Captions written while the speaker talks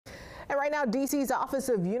And right now, DC's Office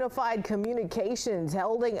of Unified Communications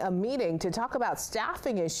holding a meeting to talk about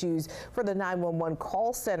staffing issues for the 911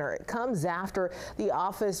 call center. It comes after the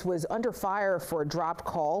office was under fire for dropped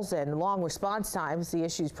calls and long response times. The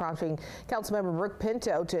issues prompting Councilmember Rick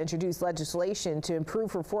Pinto to introduce legislation to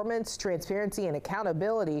improve performance, transparency, and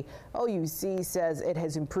accountability. OUC says it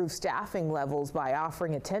has improved staffing levels by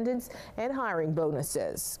offering attendance and hiring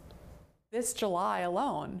bonuses. This July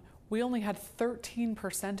alone, we only had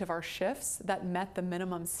 13% of our shifts that met the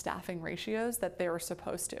minimum staffing ratios that they were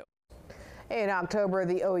supposed to. In October,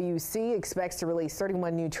 the OUC expects to release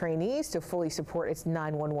 31 new trainees to fully support its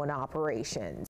 911 operations.